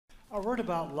Our word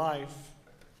about life,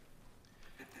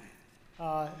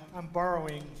 I'm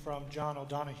borrowing from John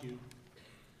O'Donohue,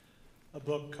 a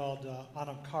book called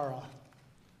Anamkara,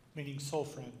 meaning soul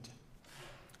friend.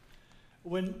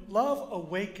 When love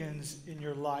awakens in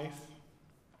your life,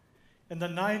 in the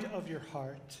night of your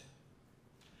heart,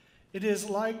 it is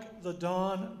like the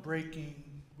dawn breaking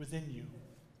within you.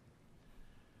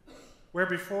 Where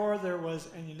before there was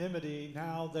anonymity,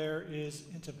 now there is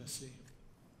intimacy.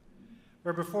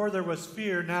 Where before there was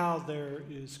fear, now there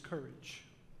is courage.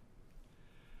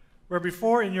 Where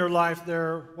before in your life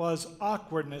there was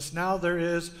awkwardness, now there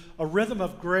is a rhythm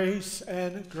of grace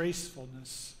and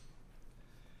gracefulness.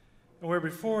 And where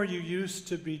before you used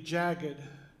to be jagged,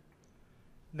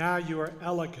 now you are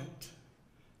elegant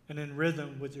and in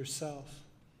rhythm with yourself.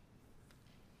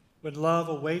 When love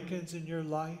awakens in your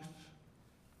life,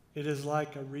 it is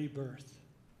like a rebirth,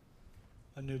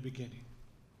 a new beginning.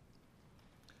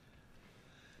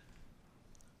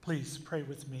 Please pray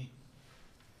with me.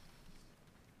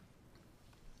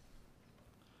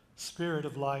 Spirit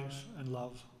of life and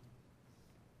love,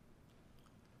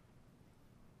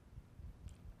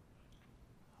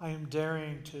 I am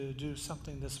daring to do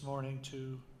something this morning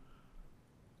to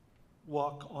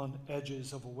walk on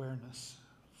edges of awareness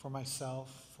for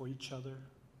myself, for each other.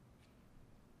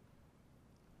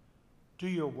 Do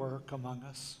your work among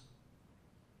us.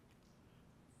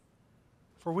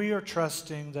 For we are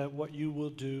trusting that what you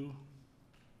will do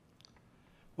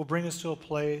will bring us to a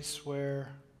place where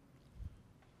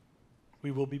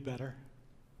we will be better.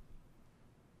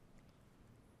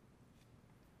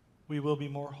 We will be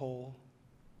more whole.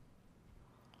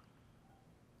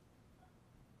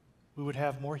 We would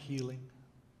have more healing.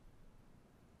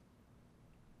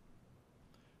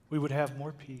 We would have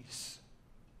more peace.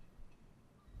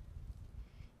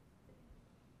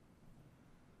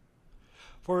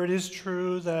 For it is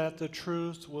true that the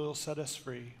truth will set us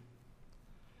free.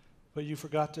 But you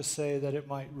forgot to say that it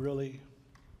might really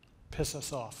piss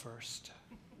us off first.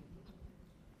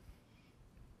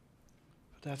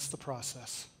 But that's the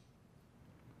process.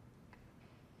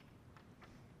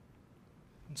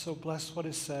 And so bless what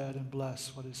is said and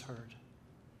bless what is heard.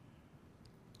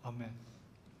 Amen.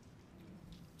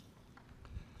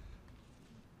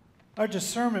 Our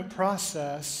discernment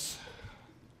process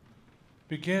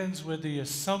begins with the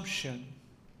assumption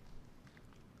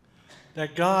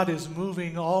that God is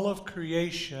moving all of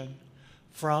creation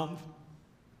from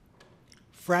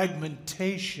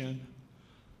fragmentation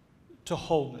to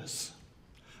wholeness.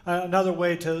 Another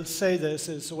way to say this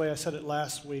is the way I said it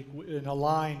last week in a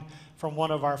line from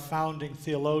one of our founding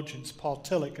theologians, Paul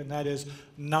Tillich, and that is,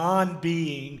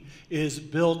 non-being is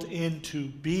built into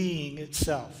being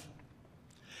itself.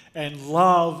 And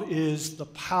love is the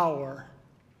power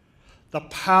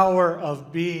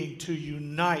of being to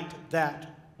unite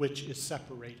that which is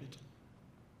separated.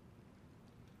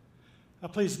 Now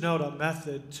please note a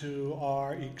method to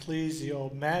our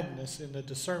ecclesial madness in the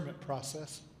discernment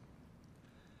process.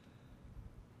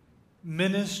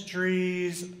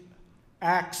 Ministries,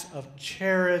 acts of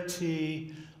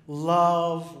charity,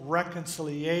 love,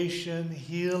 reconciliation,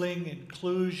 healing,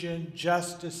 inclusion,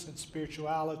 justice, and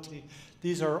spirituality.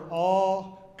 These are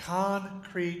all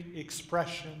concrete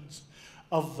expressions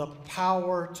of the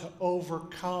power to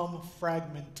overcome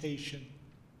fragmentation,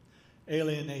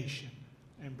 alienation,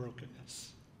 and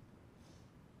brokenness.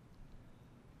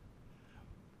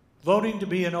 Voting to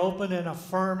be an open and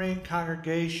affirming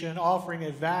congregation, offering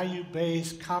a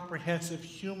value-based, comprehensive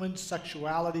human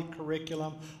sexuality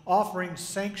curriculum, offering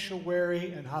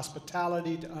sanctuary and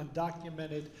hospitality to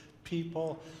undocumented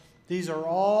people. These are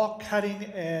all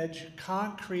cutting-edge,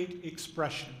 concrete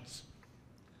expressions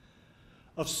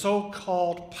of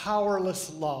so-called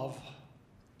powerless love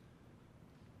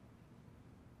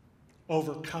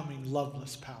overcoming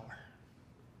loveless power.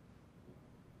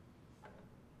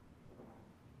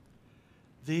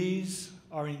 These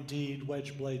are indeed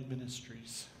wedge blade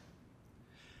ministries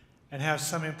and have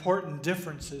some important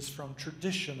differences from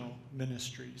traditional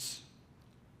ministries.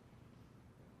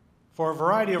 For a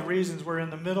variety of reasons, we're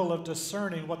in the middle of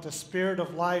discerning what the Spirit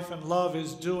of life and love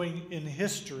is doing in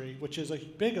history, which is a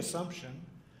big assumption,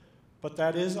 but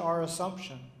that is our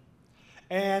assumption.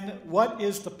 And what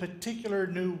is the particular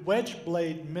new wedge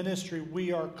blade ministry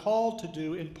we are called to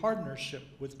do in partnership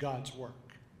with God's work?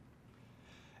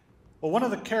 Well, one of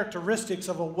the characteristics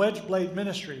of a wedge blade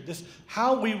ministry,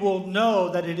 how we will know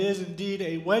that it is indeed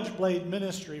a wedge blade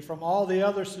ministry from all the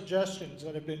other suggestions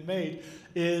that have been made,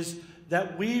 is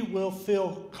that we will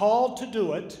feel called to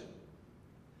do it,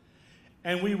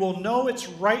 and we will know its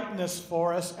rightness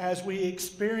for us as we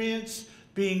experience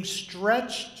being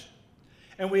stretched,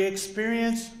 and we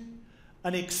experience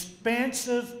an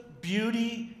expansive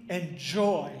beauty and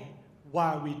joy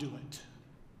while we do it.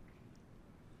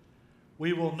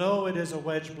 We will know it is a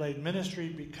wedge blade ministry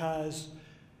because,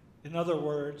 in other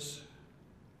words,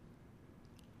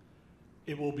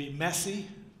 it will be messy,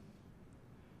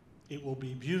 it will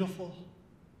be beautiful,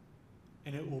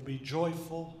 and it will be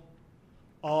joyful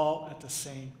all at the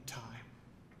same time.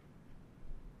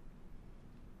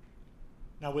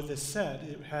 Now, with this said,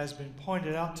 it has been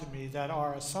pointed out to me that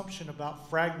our assumption about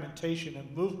fragmentation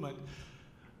and movement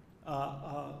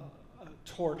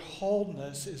toward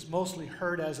wholeness is mostly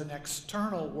heard as an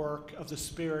external work of the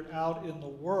Spirit out in the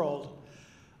world.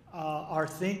 Our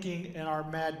thinking and our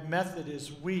mad method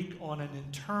is weak on an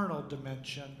internal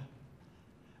dimension.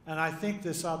 And I think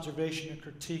this observation and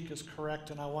critique is correct,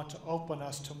 and I want to open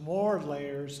us to more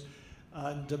layers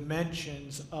and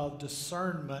dimensions of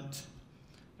discernment.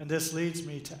 And this leads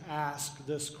me to ask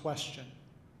this question.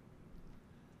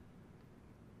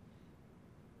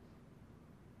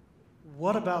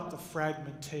 What about the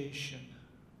fragmentation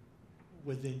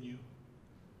within you?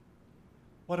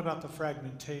 What about the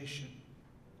fragmentation,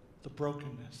 the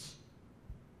brokenness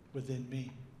within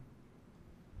me?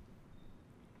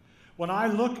 When I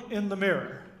look in the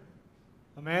mirror,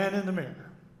 a man in the mirror,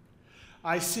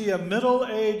 I see a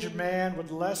middle-aged man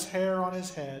with less hair on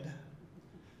his head,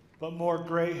 but more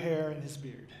gray hair in his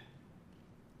beard.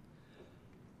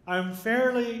 I'm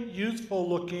fairly youthful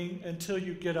looking until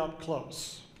you get up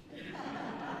close.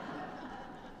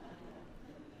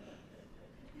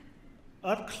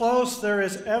 Up close, there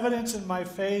is evidence in my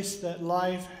face that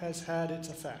life has had its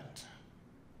effect.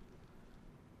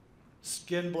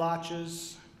 Skin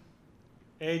blotches,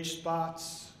 age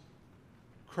spots,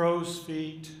 crow's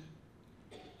feet,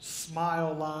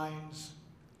 smile lines,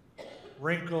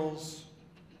 wrinkles,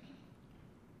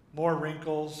 more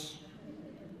wrinkles,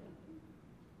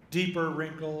 deeper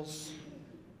wrinkles.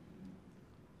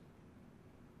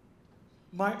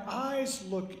 My eyes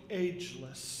look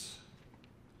ageless,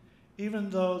 even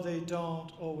though they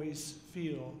don't always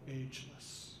feel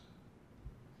ageless.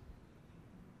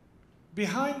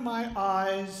 Behind my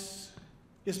eyes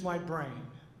is my brain.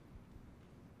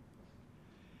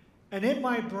 And in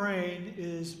my brain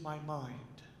is my mind.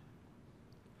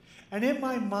 And in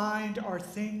my mind are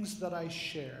things that I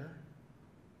share,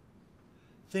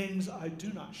 things I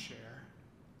do not share,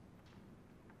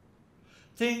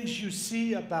 things you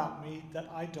see about me that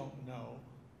I don't know,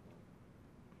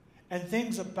 and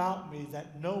things about me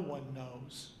that no one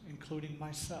knows, including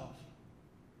myself.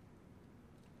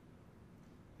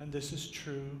 And this is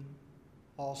true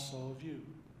also of you.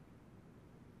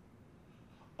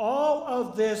 All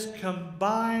of this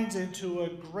combines into a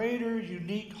greater,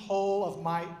 unique whole of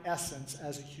my essence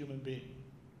as a human being.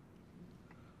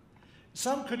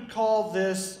 Some could call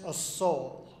this a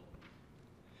soul.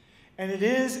 And it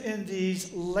is in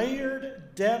these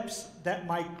layered depths that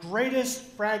my greatest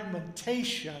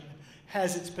fragmentation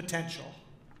has its potential.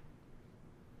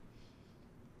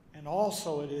 And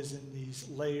also it is in these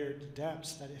layered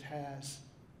depths that it has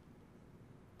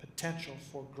potential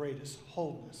for greatest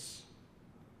wholeness.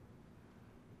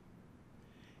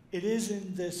 It is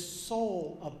in this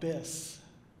soul abyss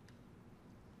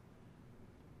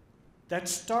that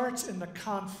starts in the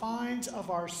confines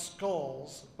of our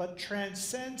skulls, but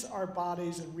transcends our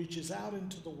bodies and reaches out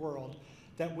into the world,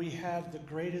 that we have the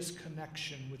greatest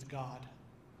connection with God.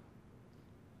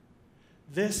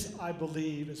 This, I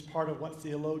believe, is part of what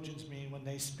theologians mean when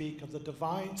they speak of the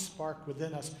divine spark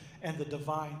within us and the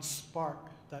divine spark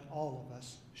that all of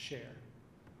us share.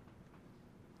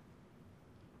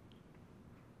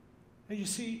 And you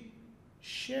see,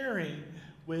 sharing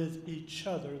with each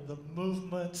other the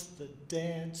movements, the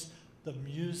dance, the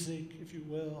music, if you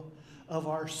will, of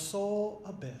our soul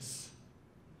abyss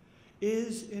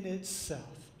is in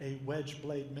itself a wedge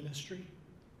blade ministry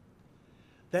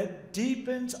that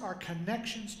deepens our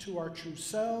connections to our true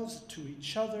selves, to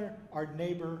each other, our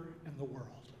neighbor, and the world.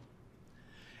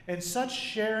 And such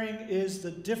sharing is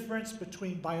the difference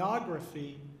between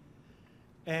biography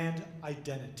and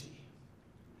identity.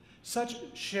 Such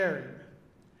sharing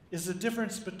is the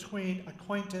difference between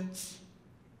acquaintance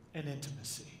and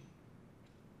intimacy.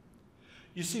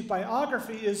 You see,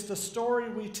 biography is the story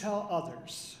we tell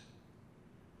others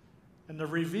and the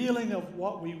revealing of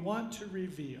what we want to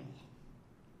reveal.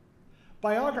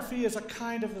 Biography is a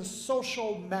kind of a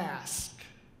social mask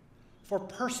for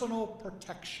personal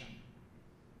protection.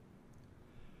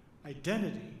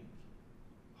 Identity,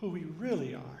 who we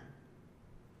really are,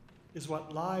 is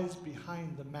what lies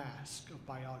behind the mask of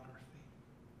biography.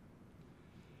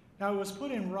 Now, it was put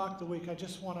in Rock the Week. I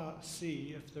just want to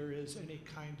see if there is any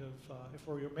kind of, if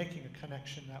we're making a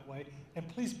connection that way. And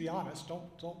please be honest.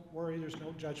 Don't worry. There's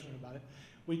no judgment about it.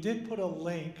 We did put a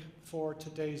link for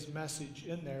today's message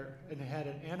in there, and it had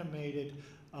an animated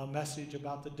message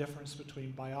about the difference between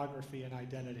biography and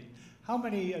identity. How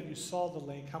many of you saw the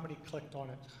link? How many clicked on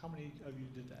it? How many of you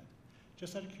did that?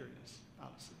 Just out of curious,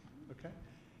 obviously. Okay?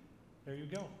 There you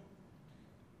go.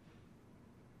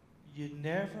 You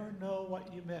never know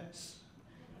what you miss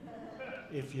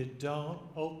if you don't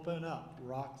open up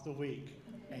Rock the Week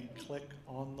and click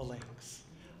on the links.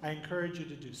 I encourage you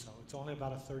to do so. It's only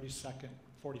about a 30-second,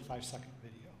 45-second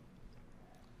video.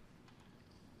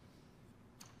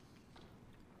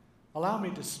 Allow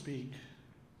me to speak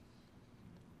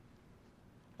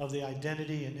of the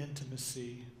identity and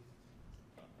intimacy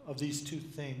of these two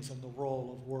things and the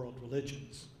role of world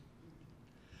religions.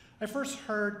 I first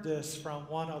heard this from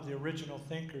one of the original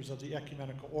thinkers of the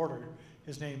ecumenical order.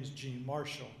 His name is Gene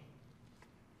Marshall.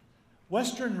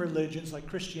 Western religions like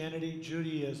Christianity,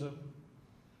 Judaism,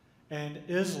 and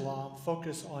Islam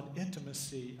focus on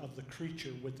intimacy of the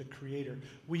creature with the Creator.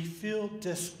 We feel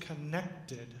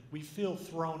disconnected. We feel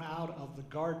thrown out of the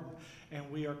garden, and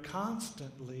we are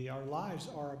constantly, our lives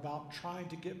are about trying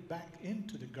to get back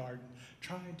into the garden,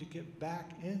 trying to get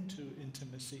back into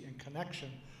intimacy and connection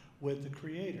with the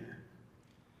Creator.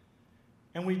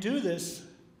 And we do this,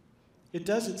 it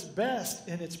does its best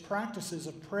in its practices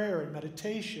of prayer and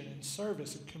meditation and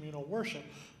service and communal worship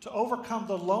to overcome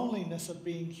the loneliness of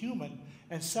being human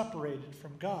and separated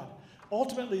from God.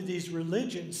 Ultimately, these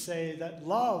religions say that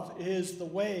love is the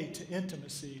way to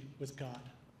intimacy with God.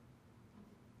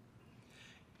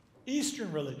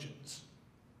 Eastern religions,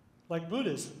 like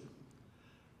Buddhism,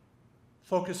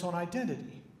 focus on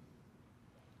identity.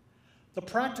 The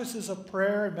practices of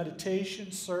prayer and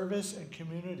meditation, service, and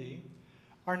community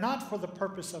are not for the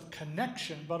purpose of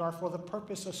connection, but are for the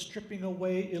purpose of stripping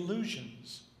away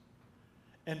illusions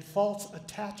and false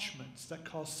attachments that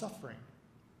cause suffering.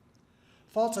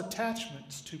 False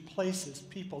attachments to places,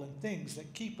 people, and things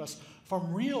that keep us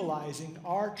from realizing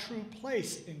our true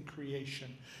place in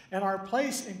creation. And our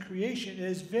place in creation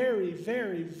is very,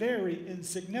 very, very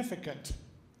insignificant.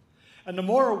 And the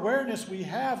more awareness we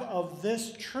have of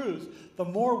this truth, the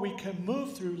more we can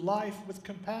move through life with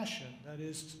compassion, that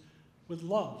is, with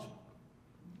love.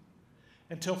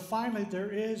 Until finally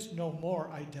there is no more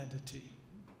identity,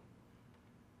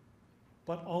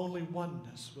 but only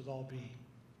oneness with all being.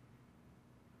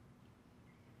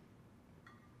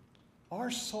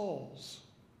 Our souls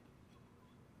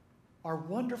are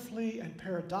wonderfully and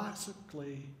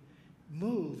paradoxically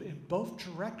move in both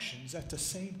directions at the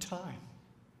same time.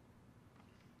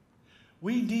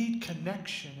 We need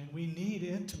connection and we need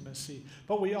intimacy,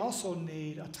 but we also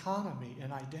need autonomy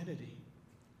and identity.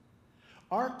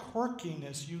 Our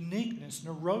quirkiness, uniqueness,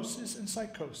 neurosis, and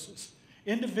psychosis,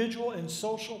 individual and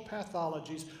social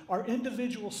pathologies, our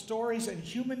individual stories and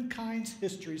humankind's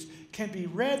histories can be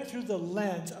read through the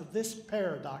lens of this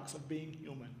paradox of being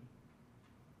human.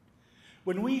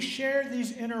 When we share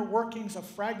these inner workings of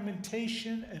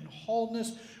fragmentation and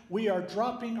wholeness, we are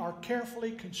dropping our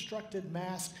carefully constructed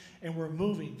mask and we're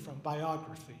moving from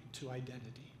biography to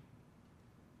identity.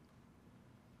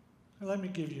 Now, let me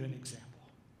give you an example.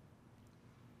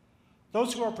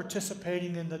 Those who are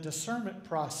participating in the discernment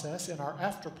process in our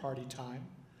after-party time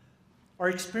are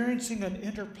experiencing an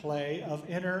interplay of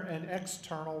inner and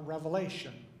external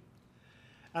revelation.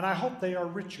 And I hope they are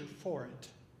richer for it.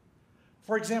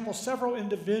 For example, several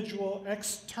individual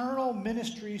external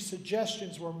ministry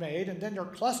suggestions were made, and then they're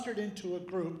clustered into a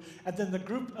group, and then the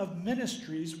group of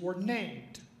ministries were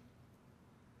named.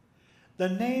 The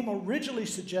name originally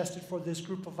suggested for this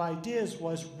group of ideas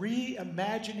was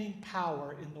reimagining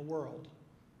power in the world.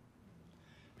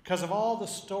 Because of all the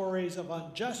stories of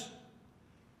unjust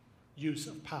use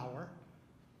of power,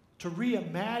 to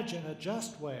reimagine a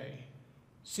just way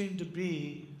seemed to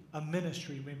be a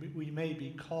ministry we may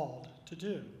be called to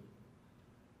do.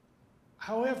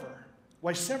 However,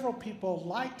 while several people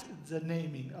liked the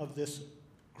naming of this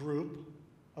group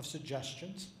of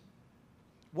suggestions,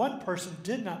 one person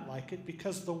did not like it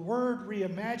because the word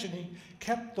reimagining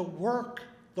kept the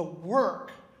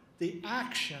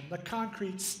action, the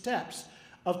concrete steps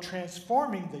of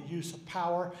transforming the use of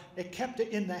power, it kept it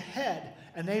in the head,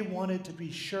 and they wanted to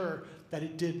be sure that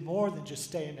it did more than just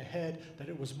stay in the head, that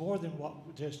it was more than what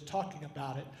we're just talking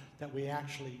about it, that we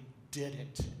actually did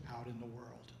it out in the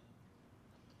world.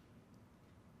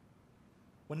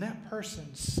 When that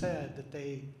person said that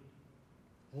they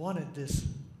wanted this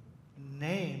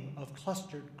name of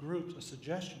clustered groups of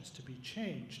suggestions to be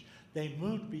changed. They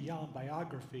moved beyond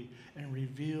biography and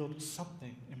revealed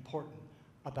something important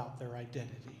about their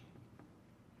identity.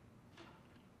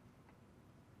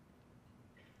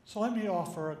 So let me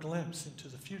offer a glimpse into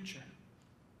the future.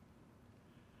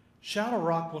 Shadow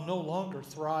Rock will no longer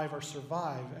thrive or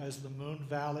survive as the Moon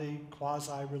Valley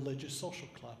quasi-religious social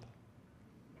club.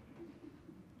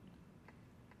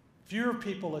 Fewer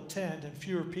people attend and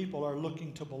fewer people are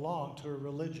looking to belong to a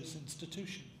religious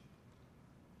institution.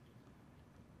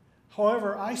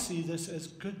 However, I see this as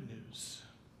good news.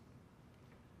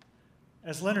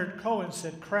 As Leonard Cohen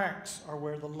said, cracks are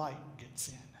where the light gets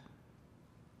in.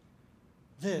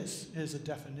 This is a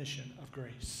definition of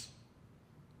grace.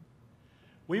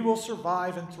 We will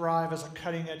survive and thrive as a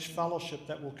cutting-edge fellowship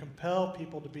that will compel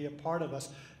people to be a part of us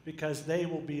because they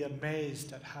will be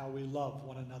amazed at how we love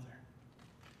one another.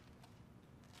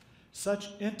 Such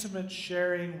intimate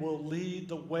sharing will lead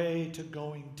the way to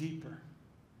going deeper.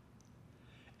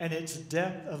 And its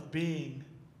depth of being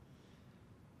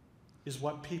is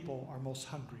what people are most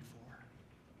hungry for.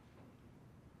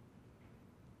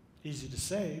 Easy to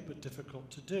say, but difficult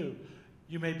to do.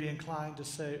 You may be inclined to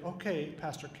say, okay,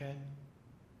 Pastor Ken,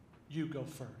 you go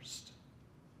first.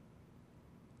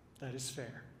 That is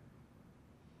fair.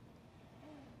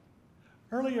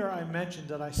 Earlier I mentioned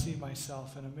that I see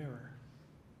myself in a mirror.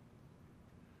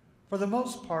 For the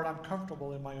most part, I'm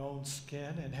comfortable in my own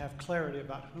skin and have clarity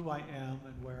about who I am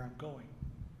and where I'm going.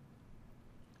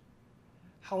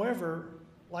 However,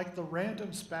 like the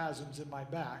random spasms in my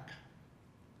back,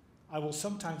 I will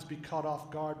sometimes be caught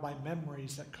off guard by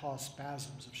memories that cause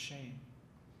spasms of shame.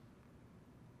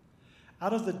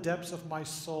 Out of the depths of my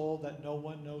soul that no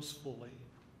one knows fully,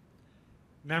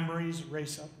 memories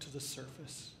race up to the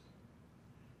surface.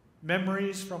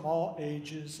 Memories from all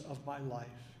ages of my life,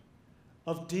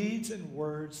 of deeds and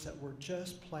words that were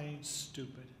just plain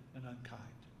stupid and unkind.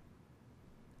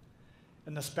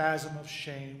 And the spasm of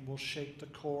shame will shake the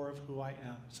core of who I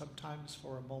am, sometimes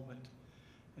for a moment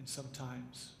and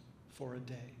sometimes for a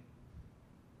day.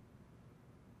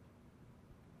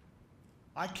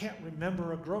 I can't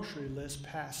remember a grocery list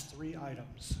past 3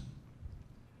 items,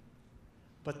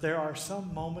 but there are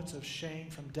some moments of shame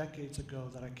from decades ago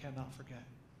that I cannot forget.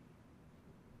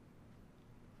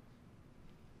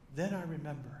 Then I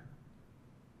remember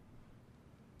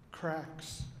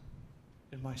cracks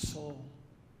in my soul,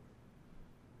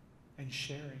 and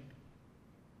sharing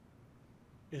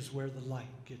is where the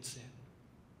light gets in.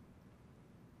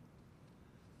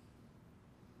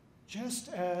 Just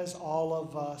as all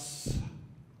of us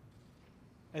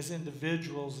as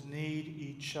individuals need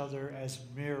each other as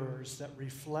mirrors that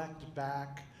reflect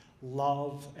back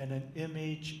love and an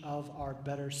image of our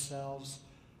better selves,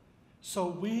 so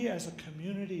we as a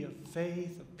community of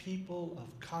faith, a people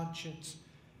of conscience,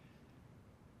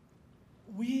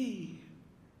 we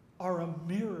are a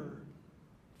mirror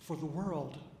for the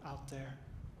world out there.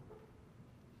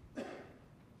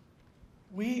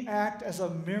 We act as a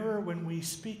mirror when we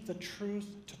speak the truth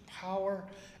to power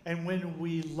and when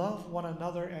we love one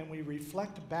another and we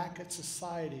reflect back at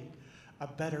society a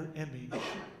better image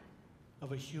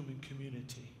of a human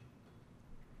community.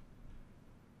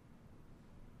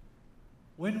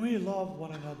 When we love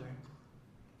one another,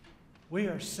 we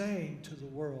are saying to the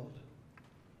world,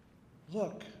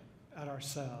 look at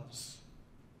ourselves.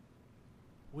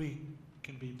 We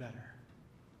can be better.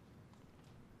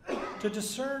 To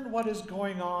discern what is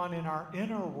going on in our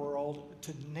inner world,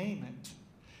 to name it,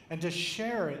 and to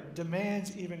share it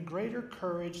demands even greater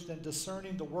courage than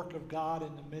discerning the work of God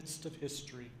in the midst of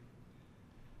history.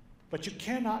 But you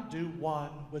cannot do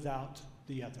one without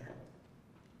the other.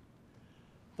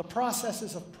 The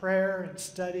processes of prayer and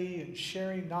study and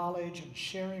sharing knowledge and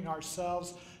sharing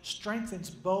ourselves strengthens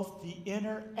both the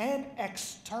inner and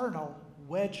external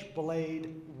wedge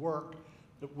blade work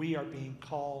that we are being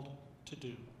called to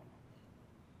do.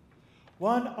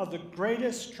 One of the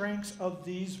greatest strengths of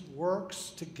these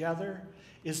works together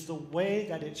is the way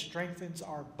that it strengthens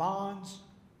our bonds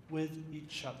with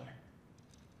each other.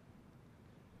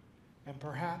 And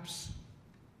perhaps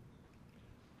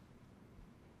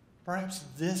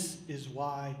this is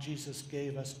why Jesus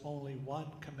gave us only one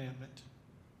commandment.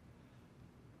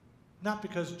 Not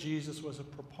because Jesus was a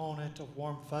proponent of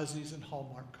warm fuzzies and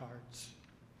Hallmark cards,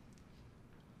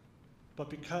 but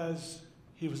because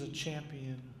he was a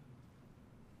champion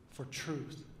for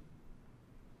truth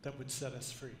that would set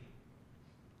us free.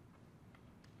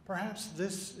 Perhaps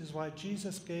this is why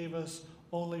Jesus gave us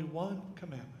only one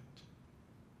commandment: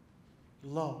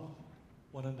 love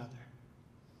one another.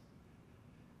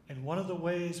 And one of the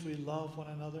ways we love one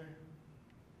another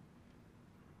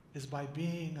is by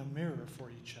being a mirror for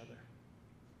each other.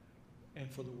 and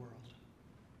for the world.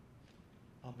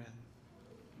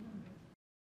 Amen.